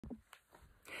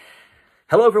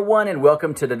Hello everyone and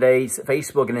welcome to today's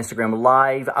Facebook and Instagram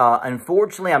Live.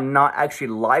 Unfortunately, I'm not actually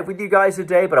live with you guys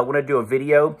today, but I want to do a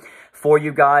video for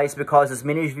you guys because as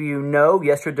many of you know,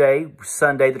 yesterday,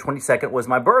 Sunday the 22nd, was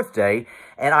my birthday.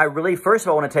 And I really, first of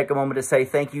all, want to take a moment to say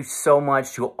thank you so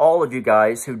much to all of you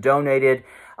guys who donated,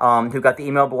 who got the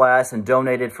email blast and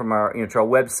donated from our, to our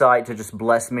website to just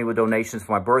bless me with donations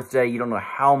for my birthday. You don't know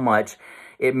how much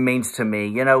it means to me.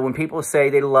 You know, when people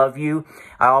say they love you,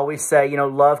 I always say,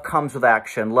 love comes with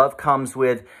action. Love comes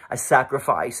with a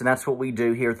sacrifice. And that's what we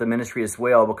do here at the ministry as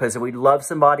well. Because if we love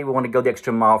somebody, we want to go the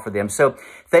extra mile for them. So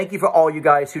thank you for all you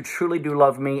guys who truly do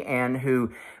love me and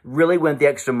who really went the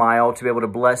extra mile to be able to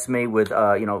bless me with,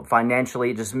 financially.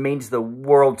 It just means the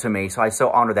world to me. So I so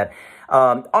honor that.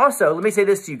 Also, let me say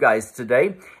this to you guys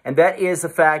today, and that is the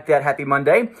fact that happy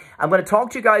Monday. I'm going to talk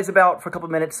to you guys about, for a couple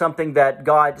of minutes, something that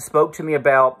God spoke to me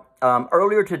about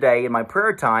earlier today in my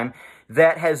prayer time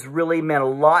that has really meant a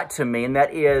lot to me, and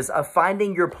that is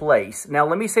finding your place. Now,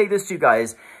 let me say this to you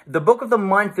guys. The book of the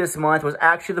month this month was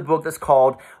actually the book that's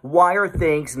called Why Are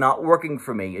Things Not Working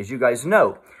For Me, as you guys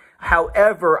know.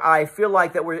 However, I feel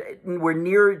like that we're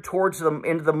near towards the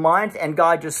end of the month, and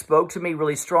God just spoke to me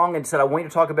really strong and said, I want you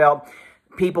to talk about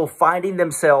people finding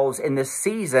themselves in this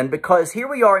season, because here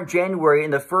we are in January,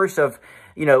 in the first of,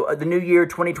 the new year,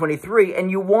 2023,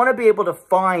 and you want to be able to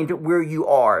find where you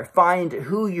are, find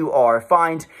who you are,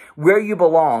 find where you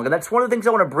belong. And that's one of the things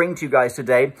I want to bring to you guys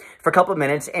today for a couple of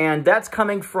minutes, and that's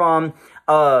coming from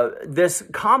this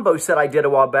combo set I did a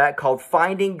while back called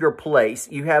Finding Your Place.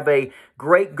 You have a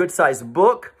great, good-sized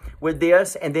book with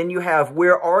this, and then you have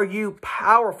Where Are You?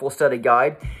 Powerful study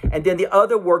guide, and then the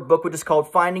other workbook, which is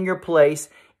called Finding Your Place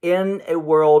in a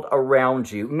World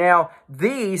Around You. Now,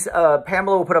 these,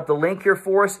 Pamela will put up the link here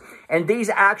for us, and these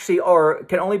actually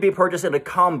can only be purchased in a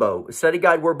combo, study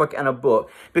guide, workbook, and a book,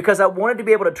 because I wanted to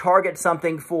be able to target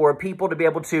something for people to be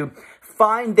able to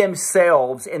find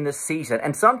themselves in this season.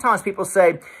 And sometimes people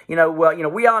say,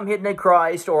 I'm hidden in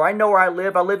Christ, or I know where I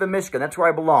live in Michigan, that's where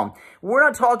I belong. We're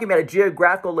not talking about a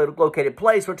geographical located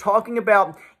place, we're talking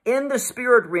about in the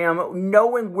spirit realm,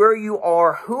 knowing where you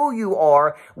are, who you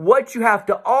are, what you have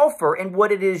to offer, and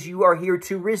what it is you are here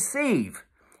to receive.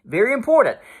 Very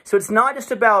important. So it's not just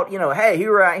about, hey,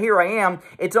 here I am.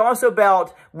 It's also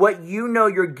about what you know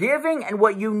you're giving and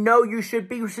what you know you should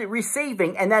be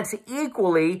receiving. And that's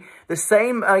equally the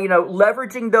same,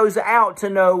 leveraging those out to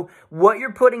know what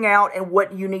you're putting out and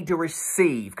what you need to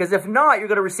receive. Because if not, you're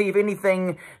going to receive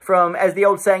anything from, as the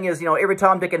old saying is, every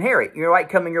Tom, Dick, and Harry,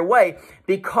 coming your way,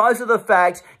 because of the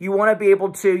fact you want to be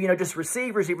able to, just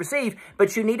receive,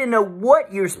 but you need to know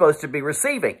what you're supposed to be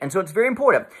receiving. And so it's very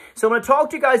important. So I'm going to talk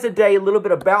to you guys today a little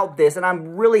bit about this, and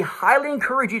I'm really highly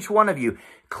encourage each one of you,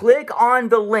 click on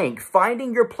the link,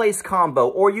 Finding Your Place combo,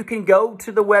 or you can go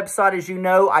to the website, as you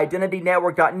know,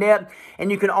 identitynetwork.net,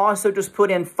 and you can also just put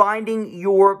in Finding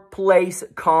Your Place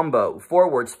combo, 4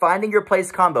 words, Finding Your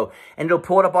Place combo, and it'll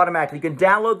pull it up automatically. You can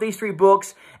download these 3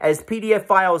 books as PDF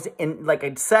files in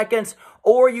seconds,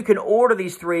 or you can order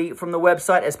these 3 from the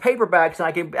website as paperbacks,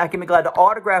 and I can be glad to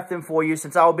autograph them for you,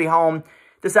 since I will be home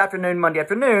this afternoon, Monday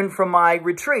afternoon, from my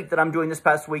retreat that I'm doing this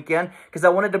past weekend, because I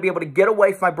wanted to be able to get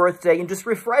away from my birthday and just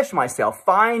refresh myself,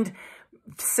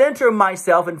 center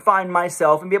myself and find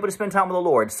myself and be able to spend time with the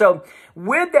Lord. So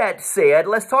with that said,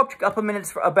 let's talk a couple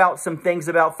minutes about some things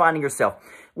about finding yourself.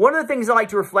 One of the things I like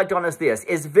to reflect on is this,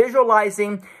 is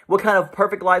visualizing what kind of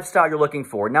perfect lifestyle you're looking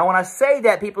for. Now, when I say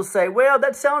that, people say, well,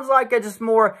 that sounds like just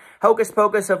more hocus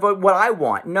pocus of what I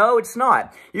want. No, it's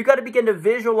not. You've got to begin to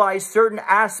visualize certain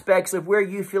aspects of where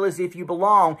you feel as if you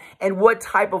belong and what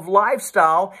type of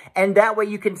lifestyle, and that way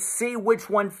you can see which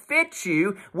one fits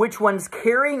you, which one's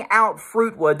carrying out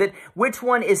fruit with it, which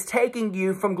one is taking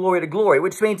you from glory to glory,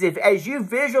 which means as you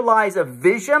visualize a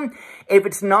vision, if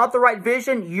it's not the right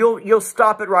vision, you'll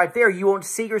stop it right there. You won't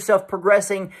see yourself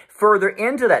progressing further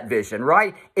into that vision,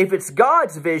 right? If it's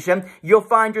God's vision, you'll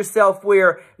find yourself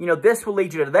where, this will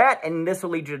lead you to that, and this will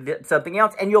lead you to something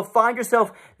else, and you'll find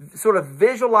yourself sort of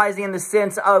visualizing in the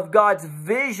sense of God's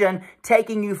vision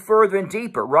taking you further and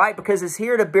deeper, right? Because it's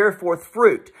here to bear forth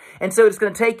fruit. And so it's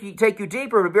going to take you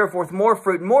deeper to bear forth more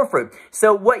fruit and more fruit.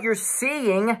 So what you're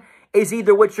seeing is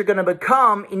either what you're going to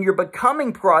become in your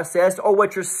becoming process, or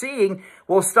what you're seeing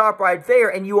will stop right there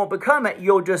and you won't become it.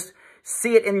 You'll just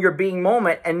see it in your being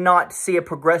moment and not see a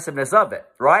progressiveness of it,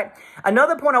 right?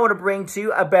 Another point I want to bring to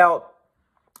you about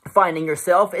finding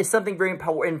yourself is something very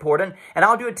important, and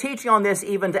I'll do a teaching on this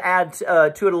even to add to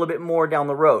it a little bit more down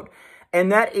the road.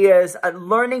 And that is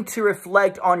learning to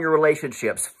reflect on your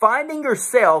relationships. Finding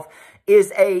yourself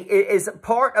is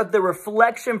part of the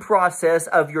reflection process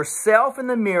of yourself in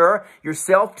the mirror,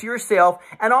 yourself to yourself,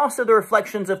 and also the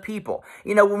reflections of people.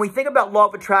 You know, when we think about law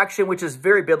of attraction, which is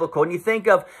very biblical, and you think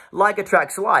of like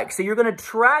attracts like. So you're going to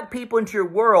attract people into your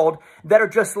world that are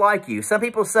just like you. Some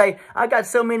people say, I got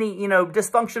so many, you know,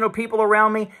 dysfunctional people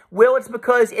around me. Well, it's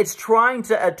because it's trying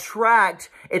to attract,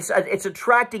 it's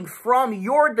attracting from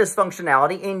your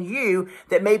dysfunctionality in you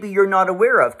that maybe you're not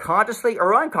aware of, consciously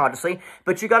or unconsciously.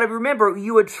 But you got to remember,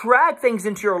 you attract things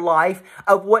into your life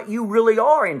of what you really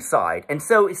are inside. And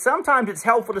so sometimes it's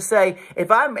helpful to say,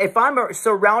 if I'm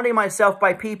surrounding myself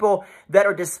by people that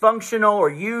are dysfunctional or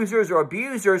users or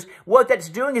abusers, what that's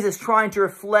doing is it's trying to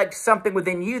reflect something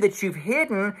within you that you've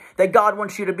hidden, that God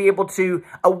wants you to be able to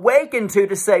awaken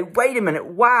to say, wait a minute,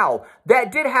 wow,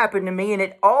 that did happen to me, and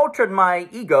it altered my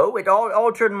ego, it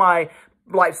altered my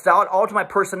lifestyle, it altered my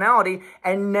personality,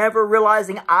 and never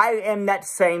realizing I am that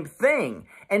same thing.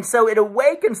 And so it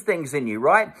awakens things in you,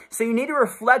 right? So you need to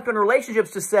reflect on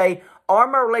relationships to say, are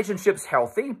my relationships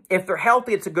healthy? If they're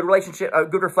healthy, it's a good relationship, a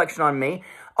good reflection on me.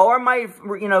 Are my,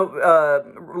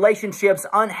 relationships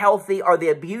unhealthy? Are they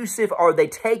abusive? Are they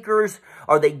takers?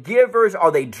 Are they givers?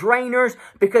 Are they drainers?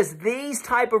 Because these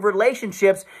type of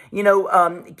relationships,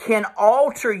 can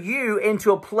alter you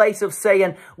into a place of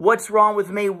saying, what's wrong with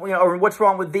me? Or what's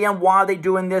wrong with them? Why are they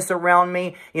doing this around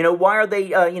me? Why are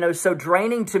they, so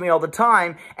draining to me all the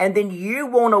time? And then you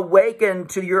won't awaken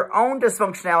to your own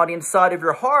dysfunctionality inside of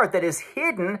your heart that is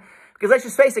hidden. Because let's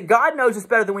just face it, God knows us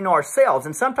better than we know ourselves.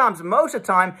 And sometimes, most of the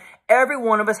time, every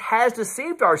one of us has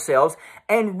deceived ourselves.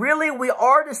 And really, we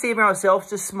are deceiving ourselves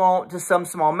to some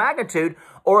small magnitude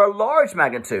or a large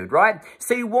magnitude, right?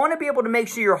 So you want to be able to make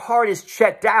sure your heart is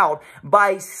checked out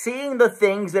by seeing the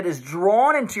things that is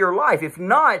drawn into your life. If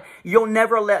not, you'll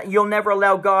never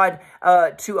allow God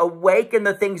to awaken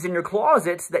the things in your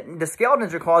closets, the skeletons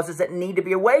in your closets that need to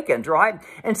be awakened, right?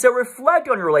 And so reflect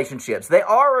on your relationships. They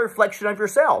are a reflection of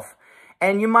yourself.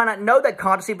 And you might not know that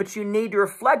consciously, but you need to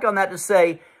reflect on that to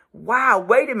say, wow,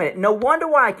 wait a minute. No wonder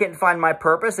why I can't find my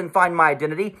purpose and find my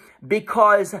identity,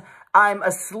 because I'm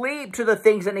asleep to the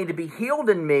things that need to be healed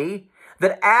in me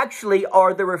that actually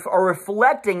are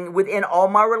reflecting within all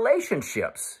my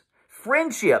relationships.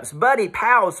 Friendships, buddy,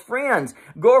 pals, friends,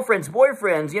 girlfriends,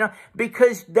 boyfriends,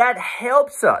 because that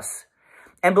helps us.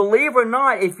 And believe it or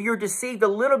not, if you're deceived a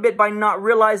little bit by not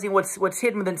realizing what's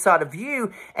hidden within inside of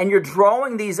you, and you're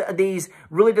drawing these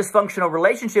really dysfunctional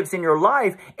relationships in your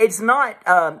life, it's not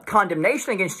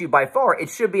condemnation against you by far. It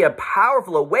should be a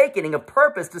powerful awakening of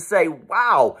purpose to say,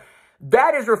 wow,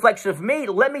 that is a reflection of me.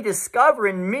 Let me discover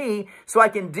in me so I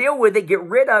can deal with it, get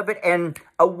rid of it, and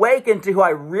awaken to who I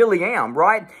really am,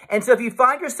 right? And so if you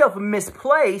find yourself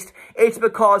misplaced, it's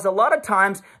because a lot of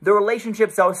times the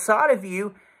relationships outside of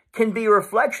you can be a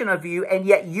reflection of you, and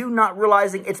yet you not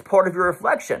realizing it's part of your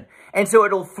reflection. And so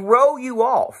it'll throw you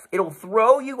off. It'll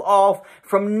throw you off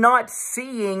from not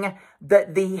seeing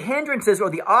the hindrances or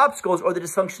the obstacles or the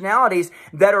dysfunctionalities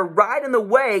that are right in the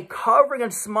way, covering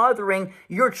and smothering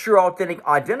your true authentic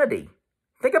identity.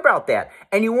 Think about that.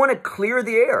 And you want to clear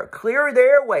the air, clear the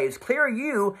airwaves, clear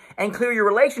you, and clear your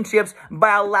relationships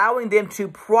by allowing them to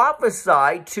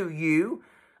prophesy to you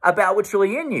about what's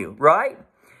really in you, right?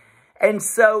 And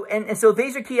so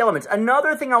these are key elements.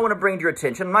 Another thing I want to bring to your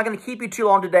attention, I'm not going to keep you too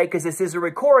long today because this is a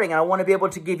recording, and I want to be able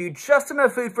to give you just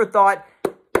enough food for thought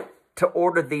to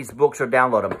order these books or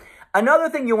download them. Another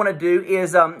thing you want to do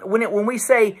is when we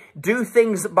say do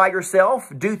things by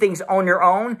yourself, do things on your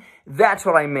own, that's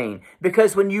what I mean.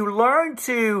 Because when you learn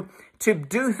to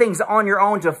do things on your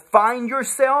own, to find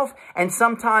yourself, and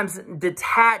sometimes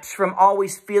detach from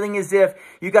always feeling as if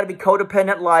you got to be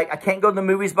codependent, like I can't go to the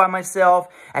movies by myself,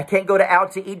 I can't go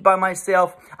out to eat by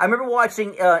myself. I remember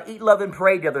watching Eat, Love, and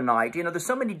Pray the other night. There's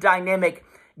so many dynamic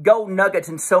gold nuggets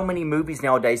in so many movies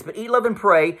nowadays, but Eat, Love, and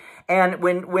Pray, and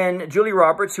when Julia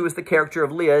Roberts, who was the character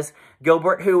of Liz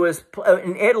Gilbert, who was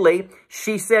in Italy,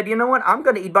 she said, you know what, I'm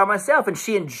going to eat by myself, and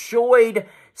she enjoyed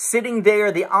sitting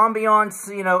there, the ambiance,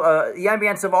 the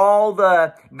ambiance of all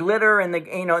the glitter and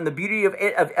and the beauty of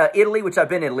Italy, which I've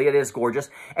been in Italy, it is gorgeous,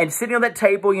 and sitting on that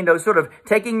table, sort of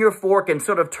taking your fork and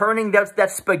sort of turning that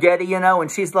spaghetti,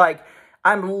 and she's like,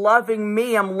 I'm loving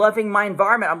me. I'm loving my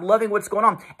environment. I'm loving what's going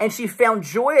on. And she found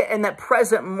joy in that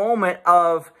present moment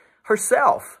of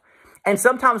herself. And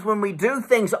sometimes when we do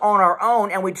things on our own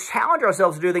and we challenge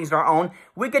ourselves to do things on our own,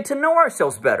 we get to know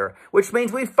ourselves better, which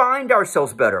means we find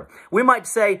ourselves better. We might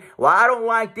say, well, I don't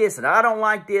like this and I don't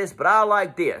like this, but I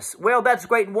like this. Well, that's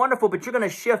great and wonderful, but you're going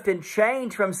to shift and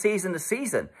change from season to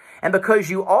season. And because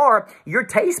you are, your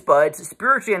taste buds,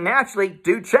 spiritually and naturally,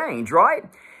 do change, right?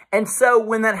 And so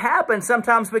when that happens,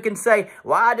 sometimes we can say,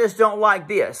 well, I just don't like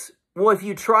this. Well, if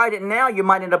you tried it now, you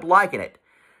might end up liking it.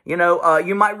 You know,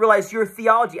 you might realize your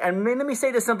theology. And let me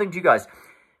say this something to you guys.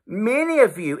 Many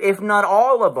of you, if not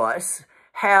all of us,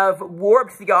 have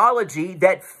warped theology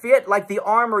that fit like the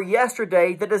armor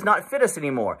yesterday that does not fit us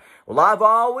anymore. Well, I've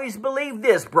always believed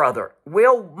this, brother.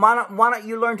 Well, why don't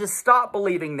you learn to stop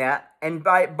believing that? And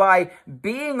by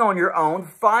being on your own,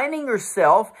 finding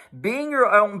yourself, being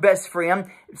your own best friend,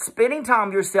 spending time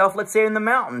with yourself, let's say in the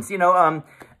mountains. You know,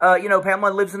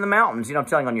 Pamela lives in the mountains. You know, I'm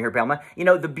telling on you here, Pamela. You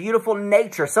know, the beautiful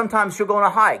nature. Sometimes she'll go on a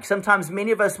hike. Sometimes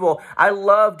many of us will. I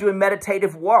love doing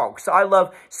meditative walks. I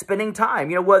love spending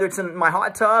time, you know, whether it's in my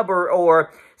hot tub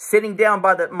or sitting down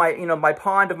by my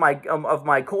pond of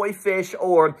my koi fish,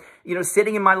 or, you know,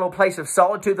 sitting in my little place of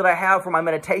solitude that I have for my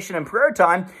meditation and prayer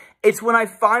time. It's when I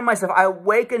find myself, I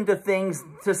awaken to things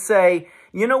to say,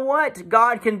 you know what?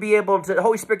 God can be able to, the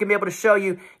Holy Spirit can be able to show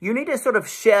you, you need to sort of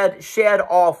shed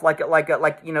off like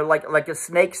a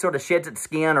snake sort of sheds its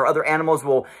skin, or other animals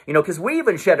will, you know, because we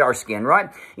even shed our skin, right?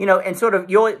 You know, and sort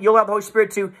of you'll have the Holy Spirit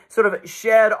to sort of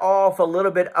shed off a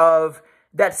little bit of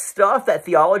that stuff, that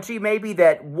theology maybe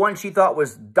that once you thought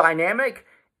was dynamic,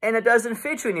 and it doesn't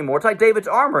fit you anymore. It's like David's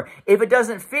armor. If it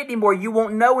doesn't fit anymore, you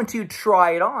won't know until you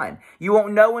try it on. You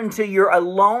won't know until you're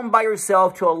alone by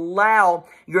yourself, to allow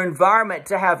your environment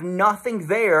to have nothing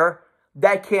there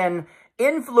that can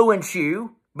influence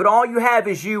you, but all you have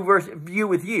is you versus you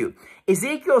with you.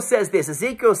 Ezekiel says this.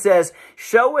 Ezekiel says,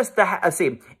 show us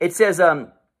the, it says,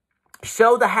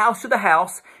 show the house to the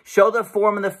house, show the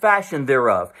form and the fashion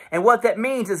thereof. And what that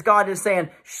means is God is saying,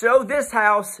 show this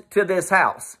house to this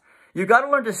house. You got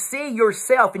to learn to see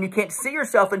yourself, and you can't see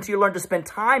yourself until you learn to spend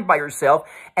time by yourself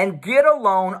and get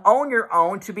alone on your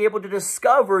own to be able to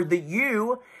discover the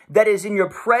you that is in your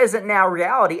present now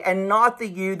reality, and not the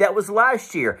you that was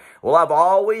last year. Well, I've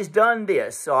always done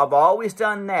this, so I've always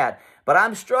done that, but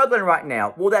I'm struggling right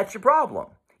now. Well, that's your problem.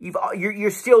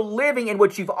 You're still living in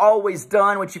what you've always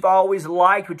done, what you've always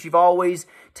liked, what you've always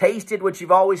tasted, what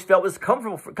you've always felt was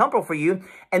comfortable for you,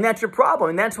 and that's your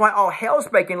problem. And that's why all hell's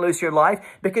breaking loose in your life,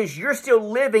 because you're still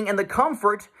living in the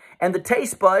comfort and the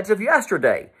taste buds of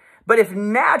yesterday. But if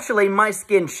naturally my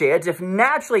skin sheds, if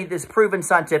naturally this proven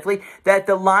scientifically that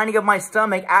the lining of my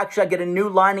stomach, actually I get a new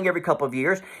lining every couple of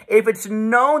years, if it's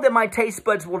known that my taste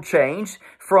buds will change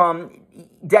from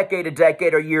decade to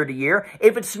decade or year to year,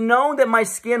 if it's known that my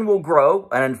skin will grow,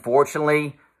 and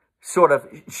unfortunately sort of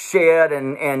shed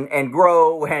and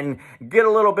grow and get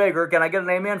a little bigger. Can I get an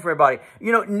amen for everybody?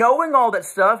 You know, knowing all that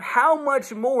stuff, how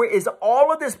much more is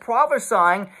all of this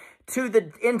prophesying to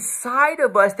the inside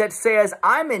of us that says,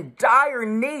 I'm in dire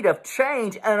need of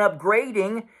change and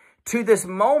upgrading to this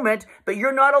moment, but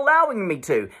you're not allowing me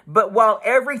to. But while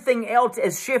everything else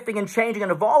is shifting and changing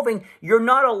and evolving, you're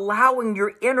not allowing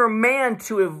your inner man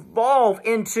to evolve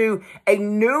into a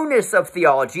newness of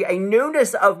theology, a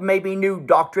newness of maybe new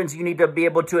doctrines you need to be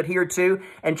able to adhere to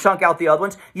and chunk out the other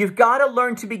ones. You've got to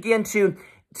learn to begin to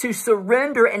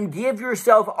surrender and give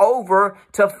yourself over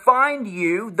to find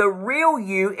you, the real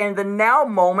you in the now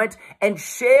moment, and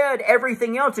shed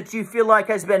everything else that you feel like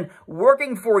has been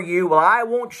working for you. Well, I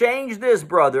won't change this,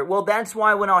 brother. Well, that's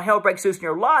why when all hell breaks loose in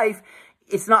your life,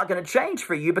 it's not going to change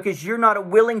for you, because you're not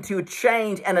willing to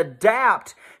change and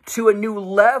adapt to a new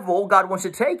level God wants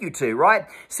to take you to, right?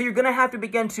 So you're going to have to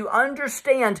begin to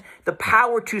understand the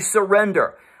power to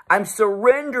surrender. I'm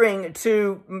surrendering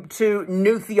to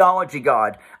new theology,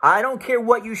 God. I don't care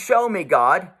what you show me,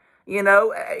 God. You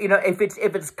know, if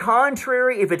it's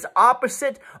contrary, if it's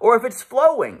opposite, or if it's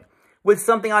flowing with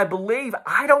something I believe,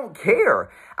 I don't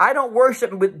care. I don't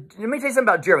worship with, let me tell you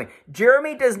something about Jeremy.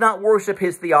 Jeremy does not worship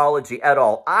his theology at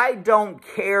all. I don't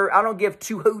care. I don't give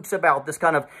two hoots about this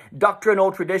kind of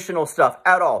doctrinal, traditional stuff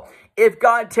at all. If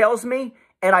God tells me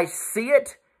and I see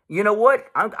it, you know what?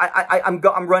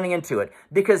 I'm running into it,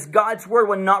 because God's word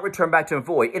will not return back to him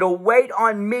void. It'll wait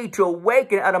on me to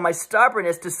awaken out of my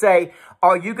stubbornness to say,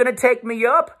 are you going to take me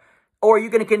up? Or are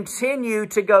you going to continue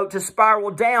to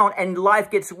spiral down, and life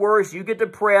gets worse? You get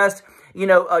depressed, you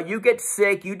know, you get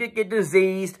sick, you get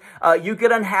diseased, you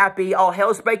get unhappy, all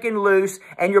hell's breaking loose,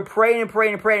 and you're praying and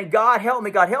praying and praying, God help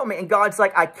me, God help me. And God's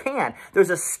like, I can't.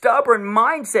 There's a stubborn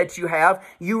mindset you have.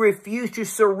 You refuse to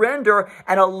surrender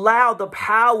and allow the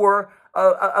power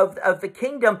of the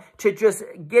kingdom to just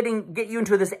get you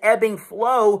into this ebbing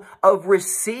flow of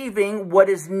receiving what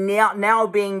is now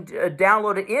being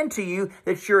downloaded into you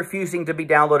that you're refusing to be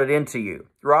downloaded into you,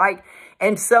 right?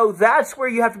 And so that's where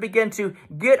you have to begin to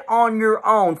get on your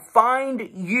own, find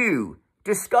you,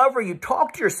 discover you,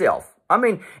 talk to yourself. I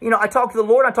mean, you know, I talk to the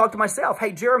Lord, I talk to myself.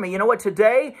 Hey, Jeremy, you know what?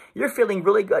 Today, you're feeling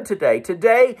really good today.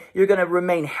 Today, you're going to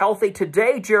remain healthy.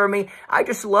 Today, Jeremy, I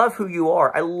just love who you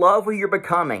are. I love who you're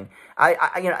becoming. And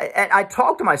I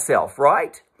talk to myself,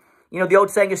 right? You know, the old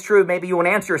saying is true. Maybe you won't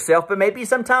answer yourself, but maybe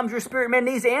sometimes your spirit man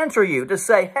needs to answer you to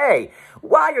say, hey,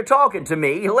 while you're talking to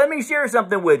me, let me share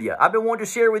something with you. I've been wanting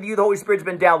to share with you. The Holy Spirit's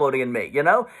been downloading in me, you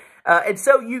know? And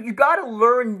so you got to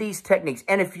learn these techniques.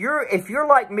 And if you're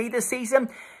like me this season,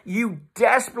 you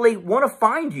desperately want to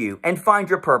find you and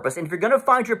find your purpose. And if you're going to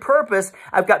find your purpose,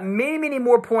 I've got many, many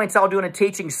more points I'll do in a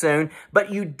teaching soon.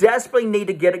 But you desperately need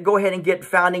to go ahead and get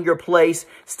Finding Your Place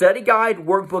study guide,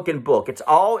 workbook, and book. It's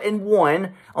all in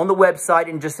one on the website.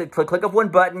 And just click of one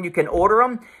button. You can order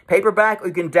them paperback or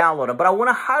you can download them. But I want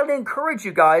to highly encourage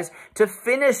you guys to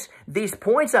finish these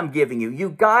points I'm giving you.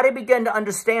 You've got to begin to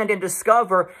understand and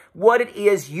discover what it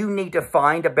is you need to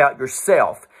find about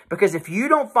yourself. Because if you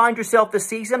don't find yourself this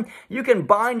season, you can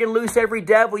bind and loose every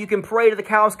devil. You can pray till the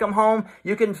cows come home.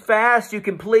 You can fast. You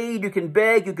can plead. You can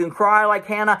beg. You can cry like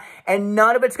Hannah. And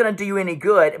none of it's going to do you any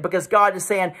good because God is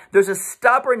saying there's a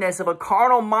stubbornness of a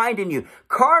carnal mind in you.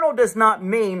 Carnal does not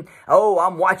mean, oh,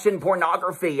 I'm watching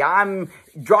pornography. I'm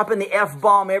dropping the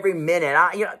F-bomb every minute.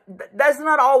 That's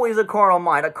not always a carnal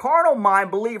mind. A carnal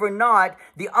mind, believe it or not,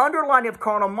 the underlying of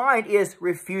carnal mind is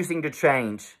refusing to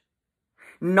change.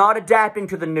 Not adapting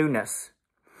to the newness,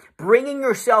 bringing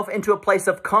yourself into a place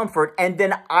of comfort and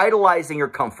then idolizing your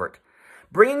comfort,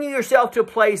 bringing yourself to a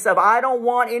place of, I don't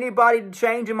want anybody to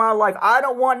change in my life. I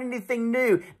don't want anything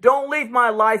new. Don't leave my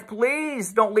life.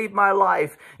 Please don't leave my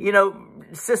life. You know,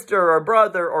 sister or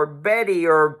brother or Betty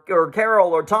or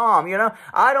Carol or Tom, you know,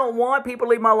 I don't want people to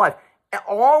leave my life.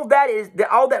 All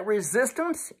that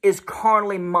resistance is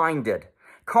carnally minded.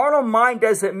 Carnal mind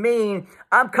doesn't mean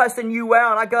I'm cussing you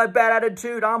out. I got a bad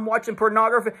attitude. I'm watching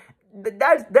pornography.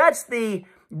 That's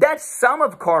some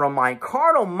of carnal mind.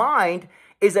 Carnal mind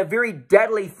is a very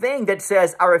deadly thing that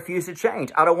says, I refuse to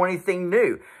change. I don't want anything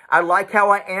new. I like how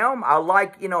I am. I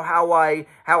like, you know, how I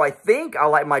think. I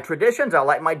like my traditions. I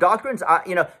like my doctrines.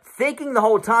 Thinking the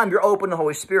whole time you're open to the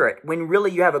Holy Spirit when really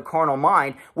you have a carnal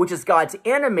mind, which is God's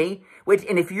enemy.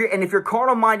 And if your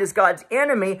carnal mind is God's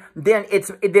enemy, then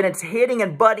it's hitting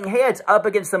and butting heads up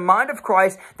against the mind of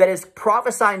Christ that is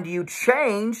prophesying to you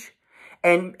change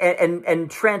and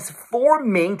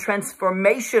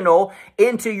transformational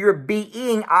into your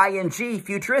being, ing,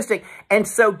 futuristic. And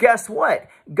so guess what?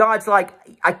 God's like,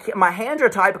 my hands are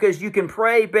tied because you can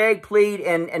pray, beg, plead,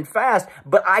 and fast,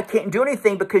 but I can't do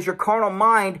anything because your carnal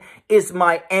mind is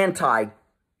my anti.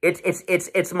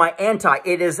 It's my anti.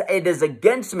 It is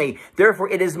against me.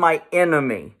 Therefore, it is my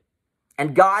enemy.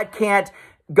 And God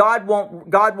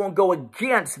won't go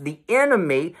against the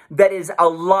enemy that is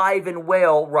alive and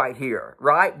well right here,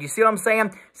 right? You see what I'm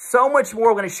saying? So much more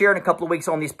we're going to share in a couple of weeks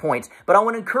on these points. But I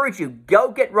want to encourage you, go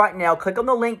get right now, click on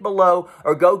the link below,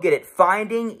 or go get it,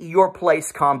 Finding Your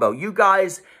Place combo. You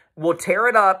guys will tear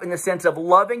it up in the sense of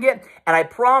loving it. And I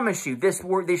promise you, this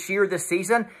year, this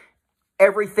season,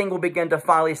 everything will begin to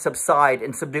finally subside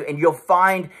and subdue. And you'll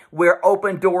find where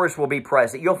open doors will be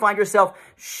present. You'll find yourself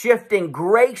shifting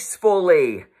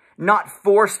gracefully, not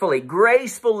forcefully,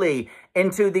 gracefully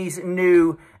into these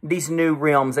new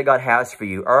realms that God has for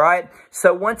you. All right.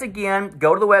 So once again,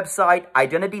 go to the website,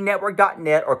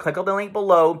 identitynetwork.net, or click on the link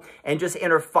below and just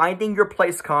enter Finding Your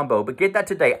Place combo. But get that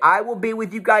today. I will be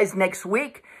with you guys next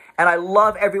week. And I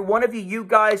love every one of you. You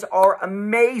guys are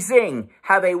amazing.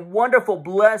 Have a wonderful,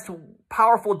 blessed,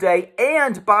 powerful day.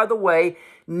 And by the way,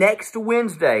 next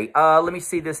Wednesday, let me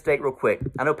see this date real quick.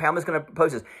 I know Pamela's going to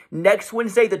post this. Next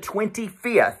Wednesday, the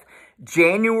 25th,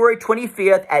 January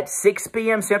 25th at 6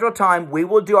 p.m. Central Time, we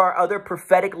will do our other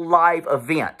prophetic live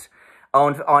event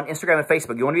on Instagram and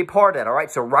Facebook. You want to be part of that, all right?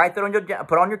 So write that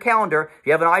put on your calendar. If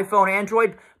you have an iPhone,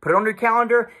 Android, put it on your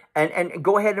calendar and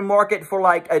go ahead and mark it for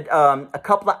like a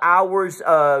couple of hours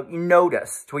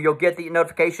notice to where you'll get the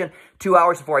notification 2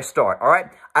 hours before I start, all right?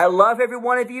 I love every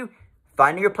one of you.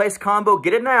 Finding Your Place combo,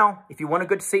 get it now if you want a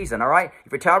good season, all right?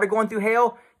 If you're tired of going through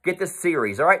hell, get this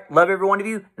series, all right? Love every one of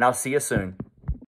you, and I'll see you soon.